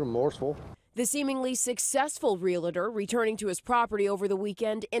 He's remorseful. The seemingly successful realtor returning to his property over the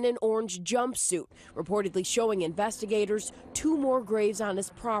weekend in an orange jumpsuit, reportedly showing investigators 2 more graves on his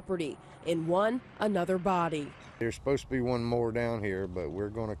property. In one, another body. There's supposed to be one more down here, but we're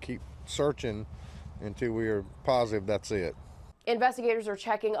going to keep searching until we are positive that's it. Investigators are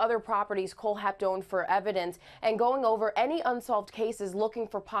checking other properties Kohlhepp owned for evidence and going over any unsolved cases looking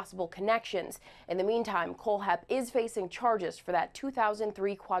for possible connections. In the meantime, Kohlhepp is facing charges for that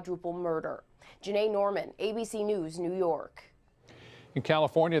 2003 quadruple murder. Janai Norman, ABC News, New York. In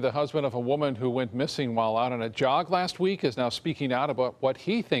California, the husband of a woman who went missing while out on a jog last week is now speaking out about what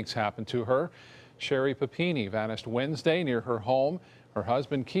he thinks happened to her. Sherry Papini vanished Wednesday near her home. Her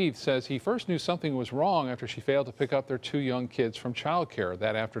husband, Keith, says he first knew something was wrong after she failed to pick up their 2 young kids from childcare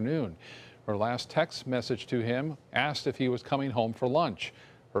that afternoon. Her last text message to him asked if he was coming home for lunch.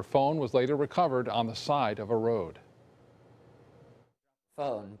 Her phone was later recovered on the side of a road.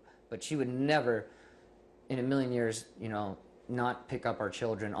 Phone, but she would never in a million years, not pick up our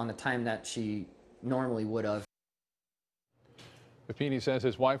children on the time that she normally would have. Papini says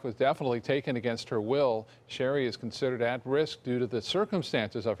his wife was definitely taken against her will. Sherry is considered at risk due to the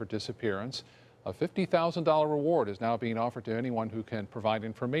circumstances of her disappearance. A $50,000 reward is now being offered to anyone who can provide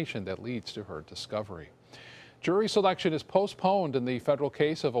information that leads to her discovery. Jury selection is postponed in the federal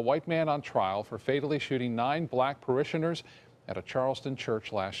case of a white man on trial for fatally shooting 9 black parishioners at a Charleston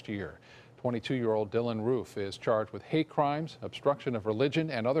church last year. 22-year-old Dylan Roof is charged with hate crimes, obstruction of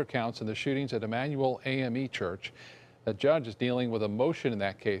religion, and other counts in the shootings at Emmanuel AME Church. The judge is dealing with a motion in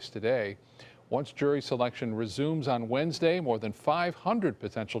that case today. Once jury selection resumes on Wednesday, more than 500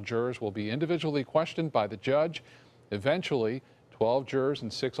 potential jurors will be individually questioned by the judge. Eventually, 12 jurors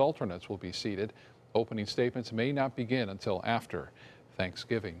and 6 alternates will be seated. Opening statements may not begin until after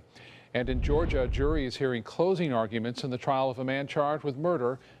Thanksgiving. And in Georgia, a jury is hearing closing arguments in the trial of a man charged with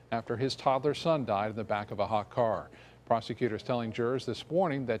murder after his toddler son died in the back of a hot car. Prosecutors telling jurors this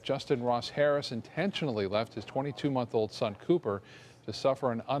morning that Justin Ross Harris intentionally left his 22-month-old son Cooper to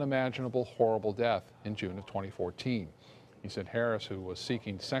suffer an unimaginable, horrible death in June of 2014. He said Harris, who was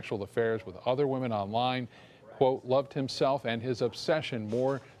seeking sexual affairs with other women online, quote, loved himself and his obsession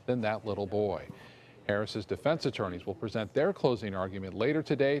more than that little boy. Harris's defense attorneys will present their closing argument later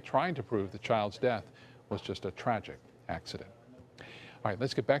today, trying to prove the child's death was just a tragic accident. All right,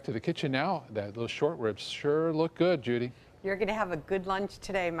 let's get back to the kitchen now. Those short ribs sure look good, Judy. You're going to have a good lunch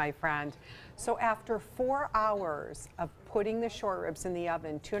today, my friend. So after 4 hours of putting the short ribs in the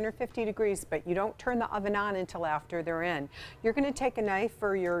oven, 250 degrees, but you don't turn the oven on until after they're in, you're going to take a knife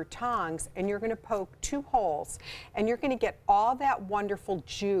or your tongs and you're going to poke 2 holes, and you're going to get all that wonderful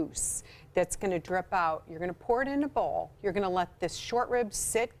juice that's going to drip out. You're going to pour it in a bowl. You're going to let this short rib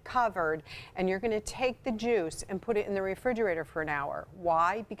sit covered, and you're going to take the juice and put it in the refrigerator for an hour.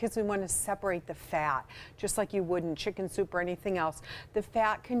 Why? Because we want to separate the fat, just like you would in chicken soup or anything else. The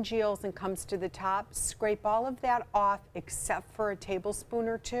fat congeals and comes to the top. Scrape all of that off except for a tablespoon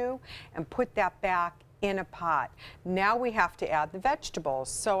or 2 and put that back in a pot. Now we have to add the vegetables.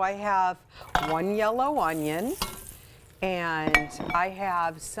 So I have 1 yellow onion, and I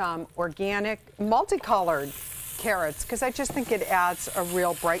have some organic multicolored carrots because I just think it adds a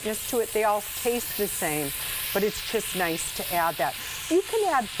real brightness to it. They all taste the same, but it's just nice to add that. You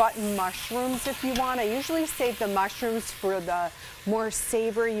can add button mushrooms if you want. I usually save the mushrooms for the more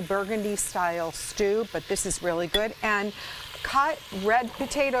savory burgundy style stew, but this is really good. And cut red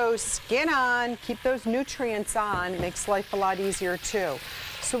potatoes, skin on, keep those nutrients on. It makes life a lot easier too.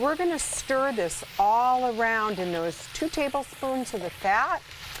 So we're going to stir this all around in those 2 tablespoons of the fat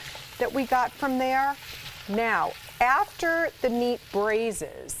that we got from there. Now, after the meat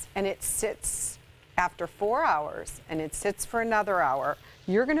braises and it sits after 4 hours and it sits for another hour,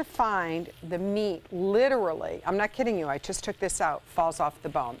 you're going to find the meat literally, I'm not kidding you, I just took this out, falls off the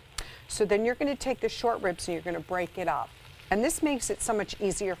bone. So then you're going to take the short ribs and you're going to break it up. And this makes it so much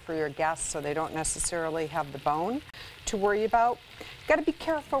easier for your guests so they don't necessarily have the bone to worry about. Got to be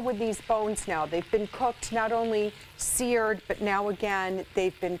careful with these bones now. They've been cooked, not only seared, but now again,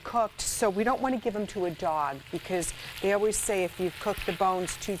 they've been cooked. So we don't want to give them to a dog because they always say if you've cooked the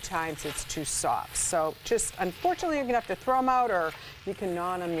bones 2 times, it's too soft. So just, unfortunately, you're going to have to throw them out or you can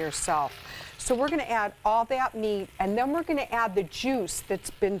gnaw on them yourself. So we're going to add all that meat, and then we're going to add the juice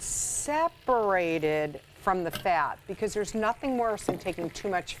that's been separated from the fat, because there's nothing worse than taking too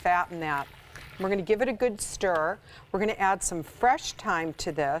much fat in that. We're going to give it a good stir. We're going to add some fresh thyme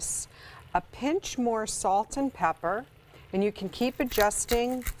to this, a pinch more salt and pepper, and you can keep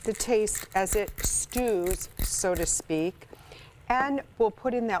adjusting the taste as it stews, so to speak. And we'll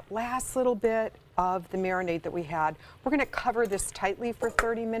put in that last little bit of the marinade that we had. We're going to cover this tightly for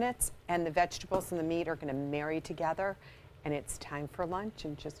 30 minutes, and the vegetables and the meat are going to marry together, and it's time for lunch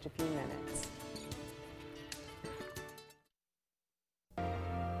in just a few minutes.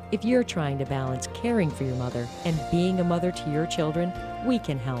 If you're trying to balance caring for your mother and being a mother to your children, we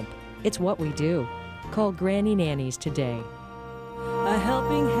can help. It's what we do. Call Granny Nannies today. A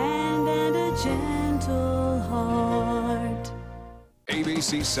helping hand and a gentle heart.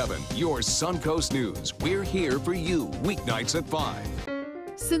 ABC 7, your Suncoast News. We're here for you weeknights at 5.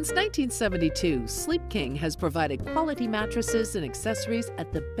 Since 1972, Sleep King has provided quality mattresses and accessories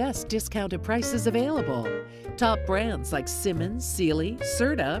at the best discounted prices available. Top brands like Simmons, Sealy,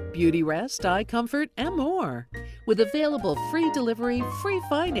 Serta, Beautyrest, iComfort, and more. With available free delivery, free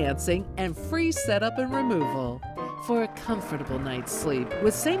financing, and free setup and removal. For a comfortable night's sleep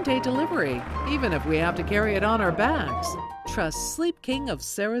with same-day delivery, even if we have to carry it on our backs. Trust Sleep King of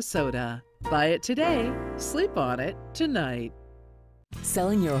Sarasota. Buy it today, sleep on it tonight.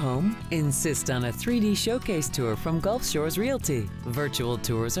 Selling your home? Insist on a 3D showcase tour from Gulf Shores Realty. Virtual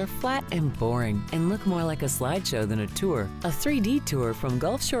tours are flat and boring and look more like a slideshow than a tour. A 3D tour from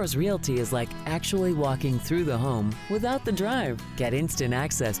Gulf Shores Realty is like actually walking through the home without the drive. Get instant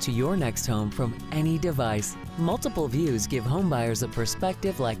access to your next home from any device. Multiple views give homebuyers a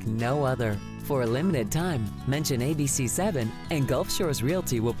perspective like no other. For a limited time, mention ABC7 and Gulf Shores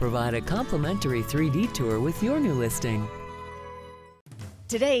Realty will provide a complimentary 3D tour with your new listing.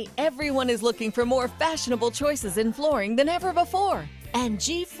 Today, everyone is looking for more fashionable choices in flooring than ever before. And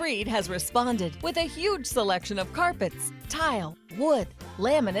G. Fried has responded with a huge selection of carpets, tile, wood,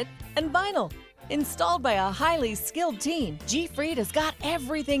 laminate, and vinyl. Installed by a highly skilled team, G. Fried has got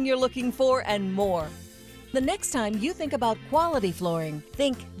everything you're looking for and more. The next time you think about quality flooring,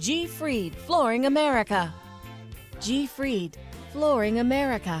 think G. Fried Flooring America. G. Fried Flooring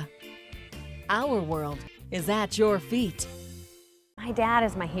America. Our world is at your feet. My dad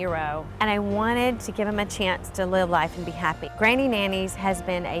is my hero, and I wanted to give him a chance to live life and be happy. Granny Nannies has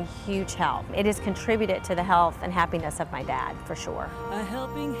been a huge help. It has contributed to the health and happiness of my dad, for sure. A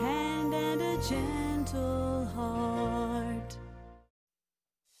helping hand and a gentle heart.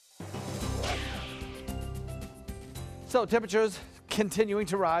 So temperatures continuing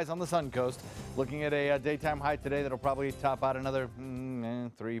to rise on the Suncoast. Looking at a daytime high today that'll probably top out another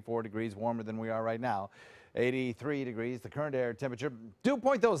 3-4 degrees warmer than we are right now. 83 degrees, the current air temperature. Dew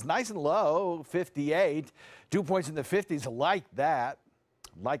point, though, is nice and low, 58. Dew points in the 50s, like that.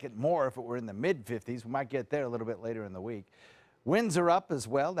 Like it more if it were in the mid-50s. We might get there a little bit later in the week. Winds are up as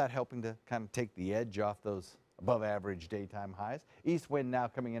well, that helping to kind of take the edge off those above-average daytime highs. East wind now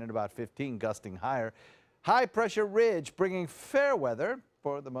coming in at about 15, gusting higher. High-pressure ridge bringing fair weather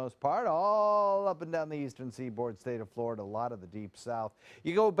for the most part, all up and down the eastern seaboard state of Florida, a lot of the deep south.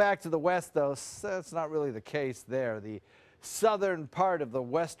 You go back to the west, though, that's not really the case there. The southern part of the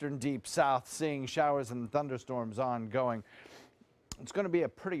western deep south seeing showers and thunderstorms ongoing. It's going to be a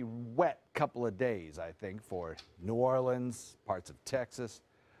pretty wet couple of days, I think, for New Orleans, parts of Texas,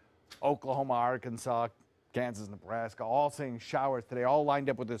 Oklahoma, Arkansas, Kansas, Nebraska, all seeing showers today, all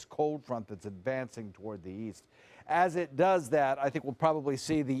lined up with this cold front that's advancing toward the east. As it does that, I think we'll probably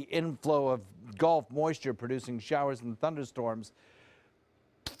see the inflow of Gulf moisture producing showers and thunderstorms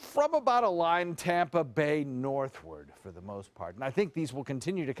from about a line Tampa Bay northward for the most part. And I think these will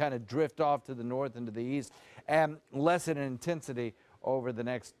continue to kind of drift off to the north and to the east and lessen in intensity over the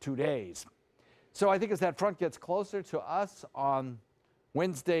next 2 days. So I think as that front gets closer to us on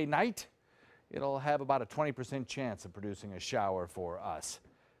Wednesday night, it'll have about a 20% chance of producing a shower for us.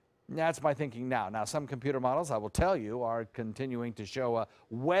 That's my thinking now. Now, some computer models, I will tell you, are continuing to show a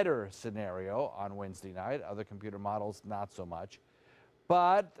wetter scenario on Wednesday night. Other computer models, not so much.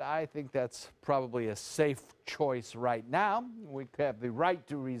 But I think that's probably a safe choice right now. We have the right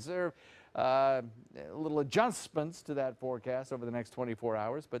to reserve little adjustments to that forecast over the next 24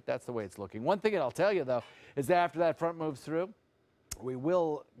 hours, but that's the way it's looking. One thing that I'll tell you, though, is that after that front moves through, we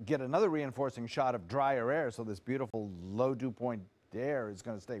will get another reinforcing shot of drier air, so this beautiful low dew point air is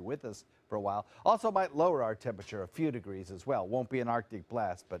going to stay with us for a while. Also might lower our temperature a few degrees as well. Won't be an Arctic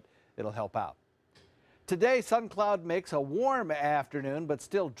blast, but it'll help out. Today, sun cloud mix, a warm afternoon, but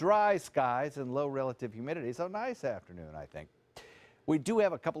still dry skies and low relative humidity. So nice afternoon, I think. We do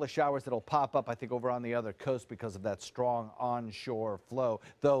have a couple of showers that'll pop up, I think, over on the other coast because of that strong onshore flow,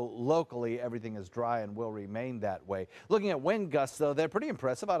 though locally everything is dry and will remain that way. Looking at wind gusts, though, they're pretty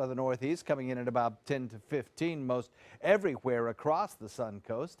impressive out of the northeast, coming in at about 10 to 15 most everywhere across the Sun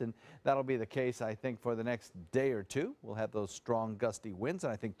Coast, and that'll be the case, I think, for the next day or two. We'll have those strong gusty winds,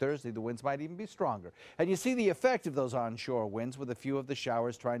 and I think Thursday the winds might even be stronger. And you see the effect of those onshore winds with a few of the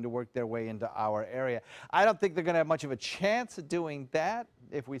showers trying to work their way into our area. I don't think they're going to have much of a chance of doing that.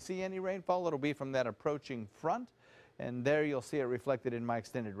 If we see any rainfall, it'll be from that approaching front, and there you'll see it reflected in my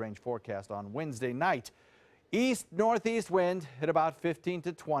extended range forecast on Wednesday night. East-northeast wind at about 15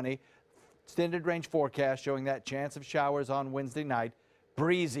 to 20. Extended range forecast showing that chance of showers on Wednesday night.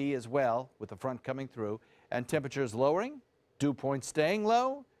 Breezy as well with the front coming through, and temperatures lowering, dew points staying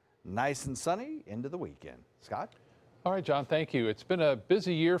low, nice and sunny into the weekend. Scott? All right, John, thank you. It's been a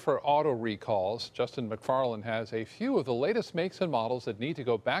busy year for auto recalls. Justin McFarland has a few of the latest makes and models that need to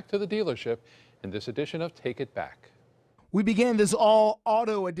go back to the dealership in this edition of Take It Back. We began this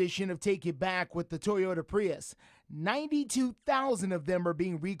all-auto edition of Take It Back with the Toyota Prius. 92,000 of them are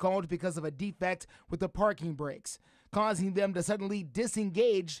being recalled because of a defect with the parking brakes, causing them to suddenly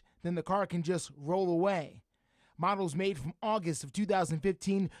disengage, then the car can just roll away. Models made from August of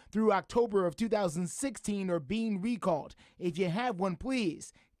 2015 through October of 2016 are being recalled. If you have one,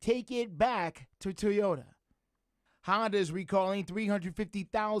 please take it back to Toyota. Honda is recalling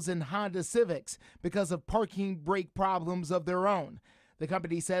 350,000 Honda Civics because of parking brake problems of their own. The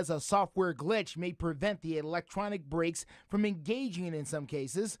company says a software glitch may prevent the electronic brakes from engaging in some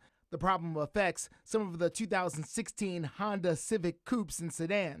cases. The problem affects some of the 2016 Honda Civic coupes and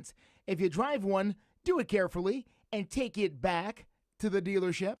sedans. If you drive one, do it carefully and take it back to the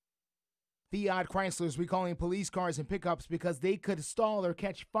dealership. Fiat Chrysler is recalling police cars and pickups because they could stall or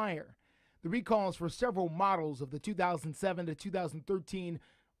catch fire. The recalls for several models of the 2007 to 2013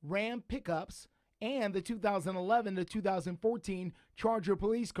 Ram pickups and the 2011 to 2014 Charger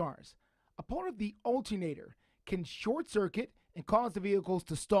police cars. A part of the alternator can short circuit and cause the vehicles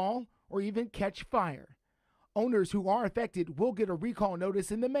to stall or even catch fire. Owners who are affected will get a recall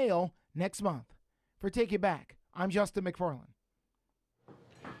notice in the mail next month. For Take It Back, I'm Justin McFarland.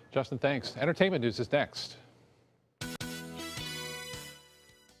 Justin, thanks. Entertainment news is next.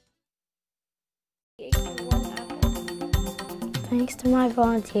 Thanks to my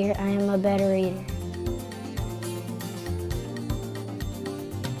volunteer, I am a better eater.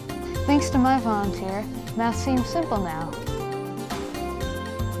 Thanks to my volunteer, math seems simple now.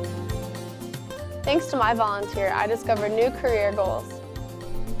 Thanks to my volunteer, I discovered new career goals.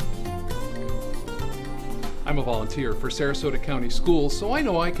 I'm a volunteer for Sarasota County Schools, so I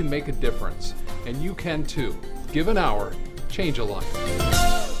know I can make a difference. And you can too. Give an hour, change a life.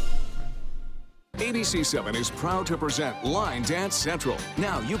 ABC7 is proud to present Line Dance Central.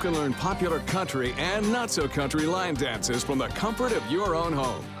 Now you can learn popular country and not-so-country line dances from the comfort of your own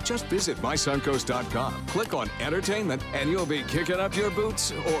home. Just visit mysuncoast.com, click on Entertainment, and you'll be kicking up your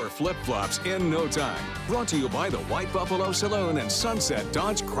boots or flip-flops in no time. Brought to you by the White Buffalo Saloon and Sunset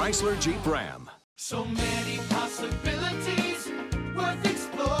Dodge Chrysler Jeep Ram. So many possibilities worth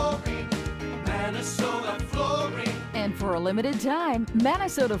exploring. Manitoba Flooring. And for a limited time,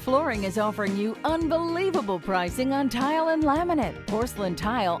 Manitoba Flooring is offering you unbelievable pricing on tile and laminate. Porcelain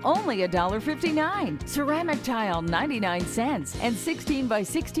tile only $1.59. Ceramic tile 99 cents. And 16 by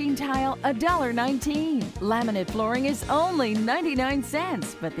 16 tile $1.19. Laminate flooring is only 99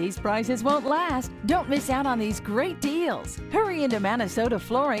 cents. But these prices won't last. Don't miss out on these great deals. Hurry into Manitoba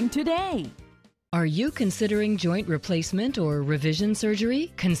Flooring today. Are you considering joint replacement or revision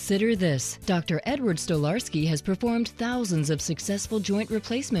surgery? Consider this. Dr. Edward Stolarski has performed thousands of successful joint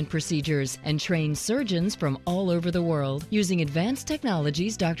replacement procedures and trained surgeons from all over the world. Using advanced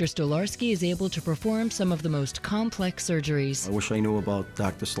technologies, Dr. Stolarski is able to perform some of the most complex surgeries. I wish I knew about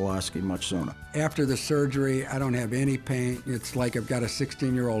Dr. Stolarski much sooner. After the surgery, I don't have any pain. It's like I've got a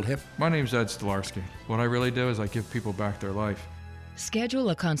 16-year-old hip. My name's Ed Stolarski. What I really do is I give people back their life. Schedule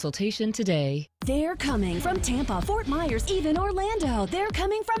a consultation today. They're coming from Tampa, Fort Myers, even Orlando. They're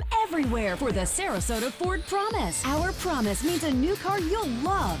coming from everywhere for the Sarasota Ford Promise. Our promise means a new car you'll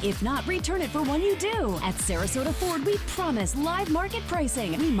love. If not, return it for one you do. At Sarasota Ford, we promise live market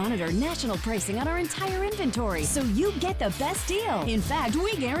pricing. We monitor national pricing on our entire inventory, so you get the best deal. In fact,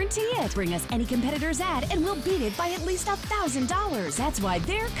 we guarantee it. Bring us any competitor's ad, and we'll beat it by at least $1,000. That's why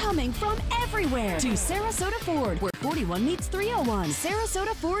they're coming from everywhere to Sarasota Ford, where 41 meets 301.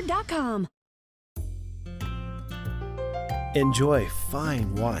 SarasotaFord.com. Enjoy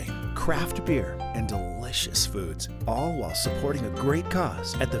fine wine, craft beer, and delicious foods, all while supporting a great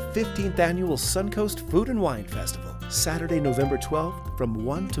cause at the 15th Annual Suncoast Food and Wine Festival, Saturday, November 12th from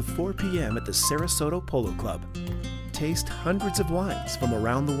 1 to 4 p.m. at the Sarasota Polo Club. Taste hundreds of wines from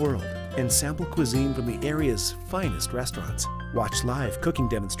around the world and sample cuisine from the area's finest restaurants. Watch live cooking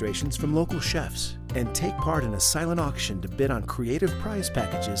demonstrations from local chefs and take part in a silent auction to bid on creative prize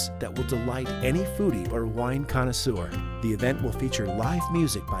packages that will delight any foodie or wine connoisseur. The event will feature live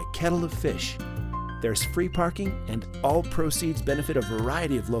music by Kettle of Fish. There's free parking, and all proceeds benefit a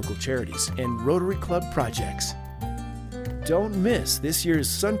variety of local charities and Rotary Club projects. Don't miss this year's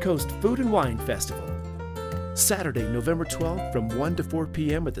Suncoast Food and Wine Festival, Saturday, November 12th from 1 to 4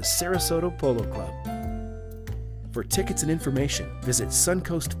 p.m. at the Sarasota Polo Club. For tickets and information, visit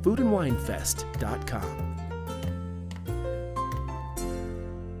suncoastfoodandwinefest.com.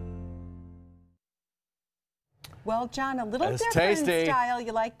 Well, John, a little It's different tasty. style.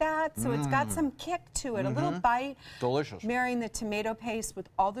 You like that? So it's got some kick to it, a little bite. Delicious. Marrying the tomato paste with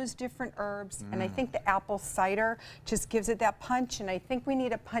all those different herbs. And I think the apple cider just gives it that punch. And I think we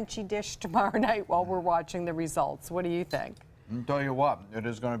need a punchy dish tomorrow night while we're watching the results. What do you think? I'll tell you what, it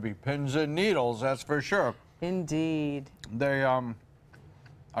is going to be pins and needles, that's for sure. Indeed. They,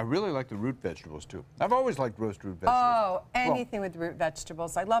 I really like the root vegetables too. I've always liked roast root vegetables. Oh, anything with root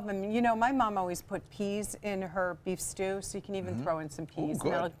vegetables. I love them. You know, my mom always put peas in her beef stew, so you can even throw in some peas.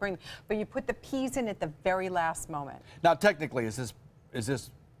 good. And that'll but you put the peas in at the very last moment. Now, technically, is this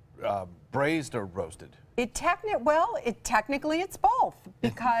braised or roasted? Technically it's both,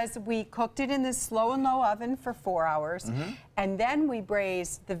 because we cooked it in this slow and low oven for 4 hours, and then we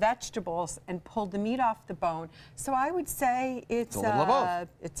braised the vegetables and pulled the meat off the bone. So I would say it's a little of both.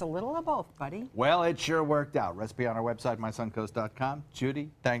 It's a little of both, buddy. Well, it sure worked out. Recipe on our website, mysuncoast.com. Judy,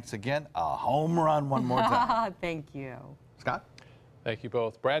 thanks again. A home run one more time. Thank you. Scott? Thank you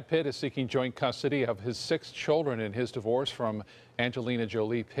both. Brad Pitt is seeking joint custody of his 6 children in his divorce from Angelina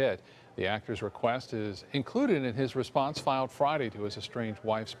Jolie Pitt. The actor's request is included in his response filed Friday to his estranged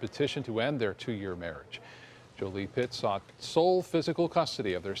wife's petition to end their 2-year marriage. Jolie Pitt sought sole physical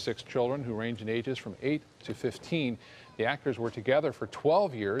custody of their 6 children, who range in ages from 8 to 15. The actors were together for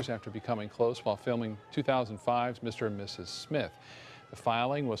 12 years after becoming close while filming 2005's Mr. and Mrs. Smith. The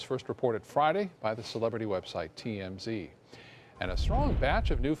filing was first reported Friday by the celebrity website TMZ. And a strong batch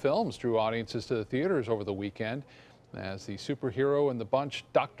of new films drew audiences to the theaters over the weekend. As the superhero in the bunch,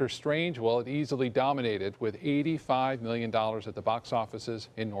 Doctor Strange, well, it easily dominated with $85 million at the box offices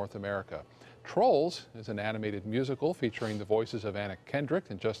in North America. Trolls is an animated musical featuring the voices of Anna Kendrick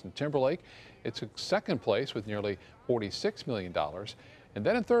and Justin Timberlake. It took second place with nearly $46 million. And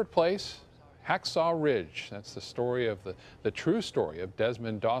then in third place, Hacksaw Ridge. That's the story of the true story of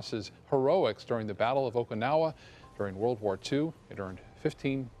Desmond Doss's heroics during the Battle of Okinawa during World War II. It earned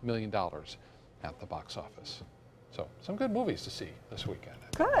 $15 million at the box office. So some good movies to see this weekend.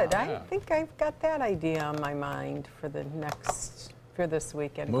 Good. Yeah. I think I've got that idea on my mind for this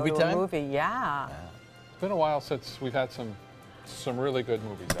weekend. Movie Go to time? a movie, yeah. It's been a while since we've had some really good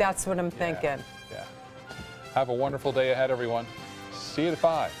movies. That's what I'm thinking. Yeah. Have a wonderful day ahead, everyone. See you at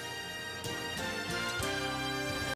 5.